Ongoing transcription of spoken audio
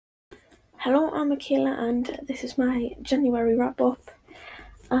Hello, I'm Michaela, and this is my January wrap up.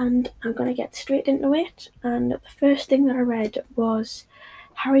 And I'm going to get straight into it. And the first thing that I read was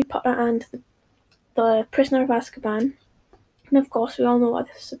Harry Potter and the Prisoner of Azkaban. And of course, we all know what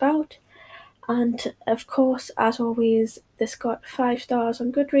this is about. And of course, as always, this got 5 stars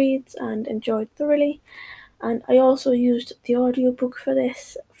on Goodreads and enjoyed thoroughly. And I also used the audiobook for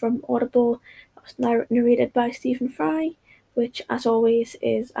this from Audible. That was narrated by Stephen Fry, which, as always,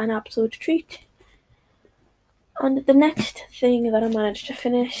 is an absolute treat. And the next thing that I managed to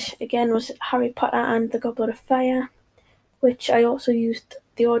finish again was Harry Potter and the Goblet of Fire, which I also used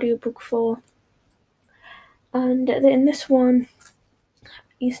the audiobook for. And in this one,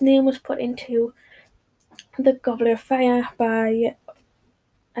 his name was put into the Goblet of Fire by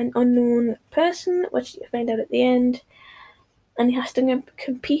an unknown person, which you find out at the end. And he has to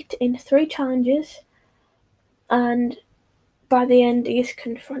compete in 3 challenges. And by the end, he is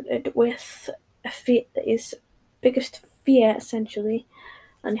confronted with a fate that is biggest fear, essentially.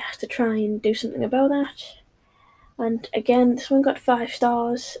 And he has to try and do something about that. And again, this one got 5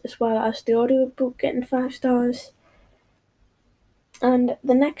 stars, as well as the audiobook getting 5 stars. And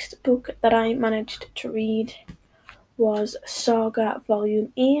the next book that I managed to read was Saga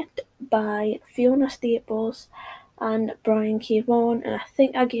Volume 8 by Fiona Staples and Brian K. Vaughan, and I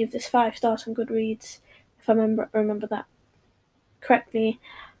think I gave this 5 stars on Goodreads, if I remember that correctly.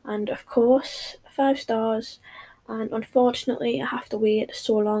 And of course, 5 stars, and unfortunately I have to wait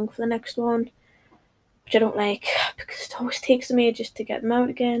so long for the next one, which I don't like, because it always takes them ages to get them out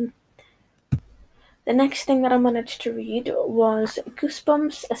again. The next thing that I managed to read was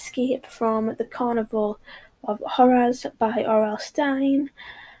Goosebumps Escape from the Carnival of Horrors by R.L. Stine,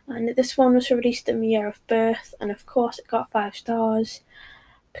 and this one was released in my year of birth, and of course it got 5 stars,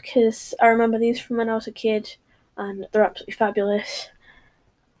 because I remember these from when I was a kid, and they're absolutely fabulous.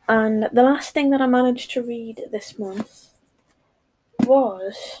 And the last thing that I managed to read this month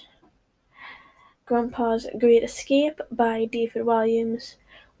was Grandpa's Great Escape by David Walliams,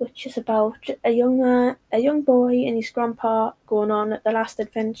 which is about a young boy and his grandpa going on the last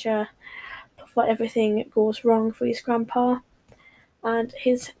adventure before everything goes wrong for his grandpa. And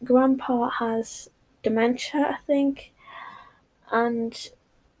his grandpa has dementia, I think, and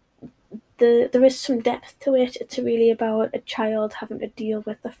there is some depth to it. It's really about a child having to deal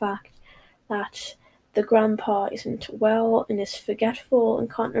with the fact that the grandpa isn't well and is forgetful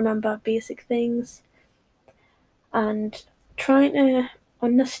and can't remember basic things, and trying to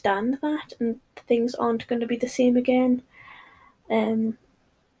understand that and things aren't going to be the same again. And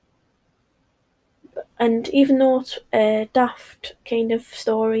even though it's a daft kind of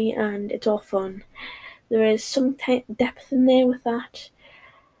story and it's all fun, there is some depth in there with that.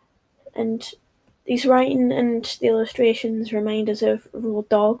 And these writing and the illustrations remind us of Roald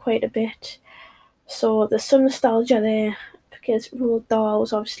Dahl quite a bit. So there's some nostalgia there, because Roald Dahl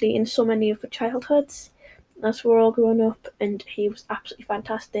was obviously in so many of our childhoods as we're all growing up, and he was absolutely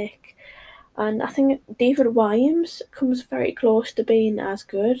fantastic. And I think David Walliams comes very close to being as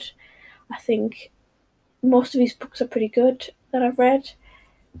good. I think most of his books are pretty good that I've read.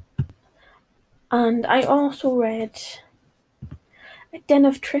 And I also read A Den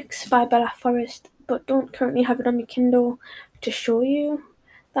of Tricks by Bella Forrest, but don't currently have it on my Kindle to show you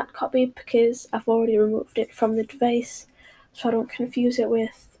that copy, because I've already removed it from the device, so I don't confuse it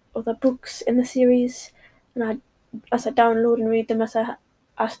with other books in the series, and as I download and read them as they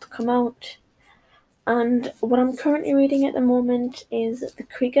come out. And what I'm currently reading at the moment is The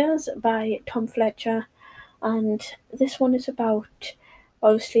Kriegers by Tom Fletcher, and this one is about,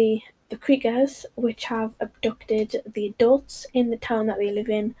 obviously, the Kriegers, which have abducted the adults in the town that they live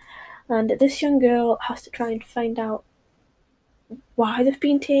in, and this young girl has to try and find out why they've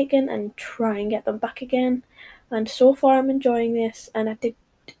been taken and try and get them back again. And so far I'm enjoying this, and I did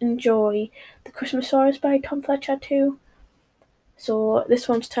enjoy The Christmas Stories by Tom Fletcher too. So this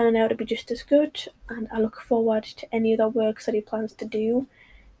one's turning out to be just as good, and I look forward to any other works that he plans to do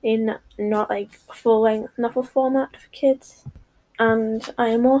in not like full-length novel format for kids. And I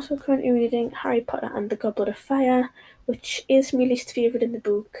am also currently reading Harry Potter and the Goblet of Fire, which is my least favourite in the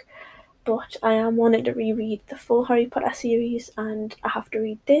book, but I am wanting to reread the full Harry Potter series, and I have to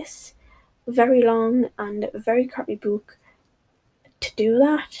read this very long and very crappy book to do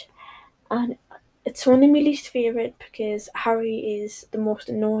that. And it's only my least favourite because Harry is the most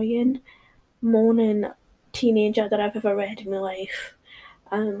annoying, moaning teenager that I've ever read in my life.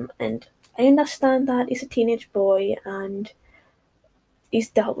 And I understand that he's a teenage boy and he's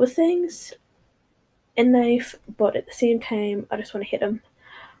dealt with things in life, but at the same time, I just want to hit him.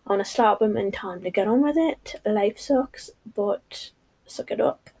 I want to slap him and tell him to get on with it. Life sucks, but suck it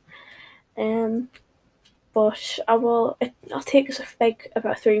up. But it'll take us like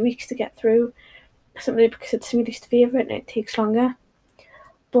about 3 weeks to get through, simply because it's my least favourite and it takes longer.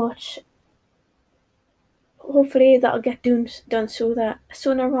 But hopefully that'll get done sooner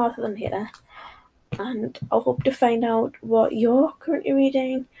rather than later. And I hope to find out what you're currently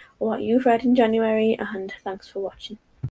reading or what you've read in January. And thanks for watching.